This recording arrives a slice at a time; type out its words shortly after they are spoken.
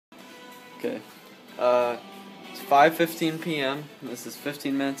Okay. It's 5:15 p.m. This is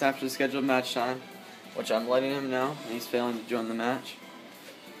 15 minutes after the scheduled match time, which I'm letting him know, and he's failing to join the match.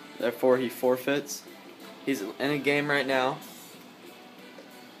 Therefore, he forfeits. He's in a game right now.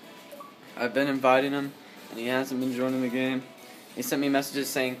 I've been inviting him, and he hasn't been joining the game. He sent me messages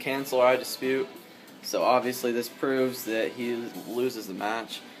saying cancel or I dispute. So obviously this proves that he loses the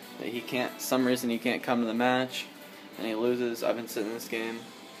match. That he can't, some reason he can't come to the match, and he loses. I've been sitting in this game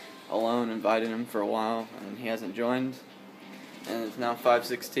alone, inviting him for a while, and he hasn't joined. And it's now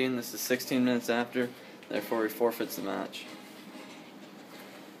 5:16. This is 16 minutes after. Therefore, he forfeits the match.